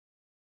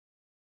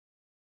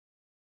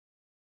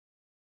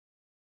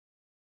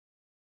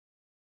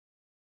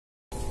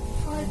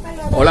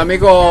Hola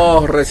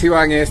amigos,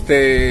 reciban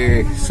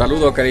este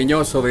saludo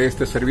cariñoso de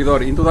este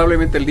servidor.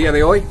 Indudablemente el día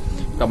de hoy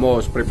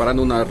estamos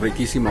preparando una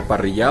riquísima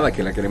parrillada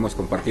que la queremos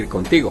compartir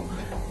contigo.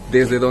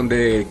 Desde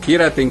donde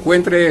quiera te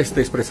encuentres,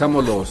 te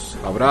expresamos los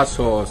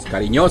abrazos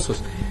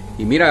cariñosos.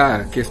 Y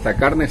mira que esta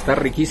carne está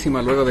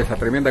riquísima luego de esa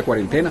tremenda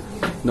cuarentena.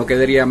 No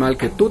quedaría mal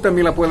que tú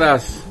también la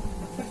puedas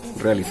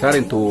realizar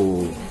en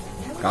tu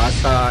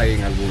casa,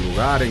 en algún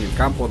lugar, en el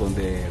campo,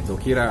 donde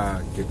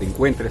quiera que te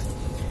encuentres,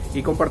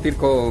 y compartir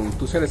con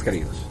tus seres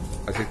queridos.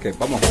 Así que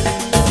vamos.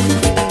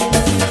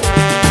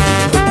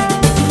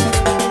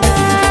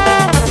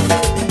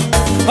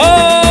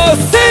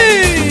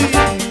 ¡Así!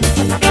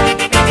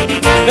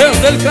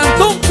 Desde el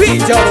Cantón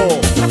Píllaro,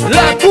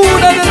 la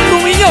cuna del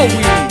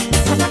Rumiñahui,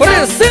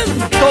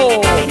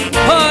 presento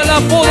a la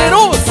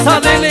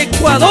poderosa del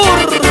Ecuador,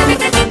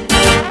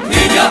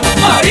 Niña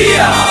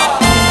María.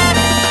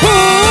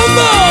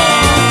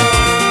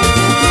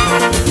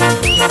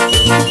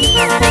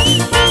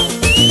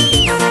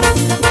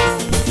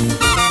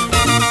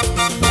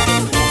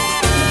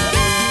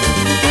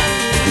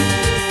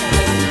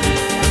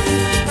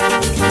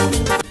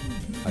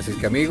 Así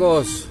que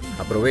amigos,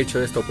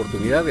 aprovecho esta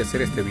oportunidad de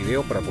hacer este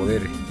video para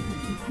poder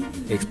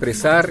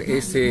expresar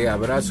ese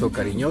abrazo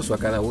cariñoso a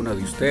cada uno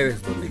de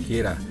ustedes donde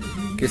quiera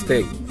que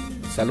estén.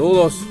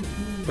 Saludos,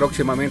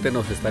 próximamente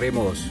nos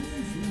estaremos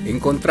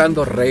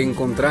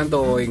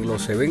reencontrando en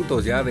los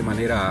eventos ya de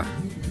manera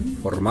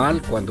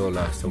formal, cuando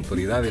las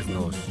autoridades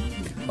nos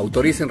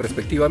autoricen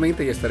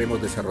respectivamente. Ya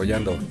estaremos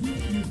desarrollando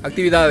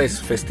actividades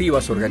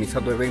festivas,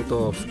 organizando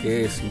eventos,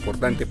 que es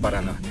importante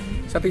para la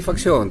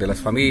satisfacción de las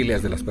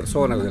familias, de las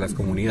personas, de las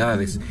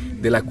comunidades,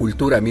 de la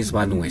cultura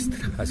misma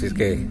nuestra. Así es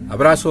que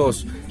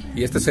abrazos,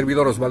 y este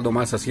servidor Osvaldo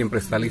Maza siempre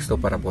está listo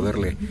para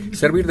poderle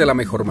servir de la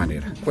mejor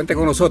manera. Cuente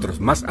con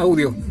nosotros, más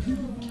audio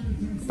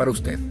para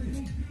usted.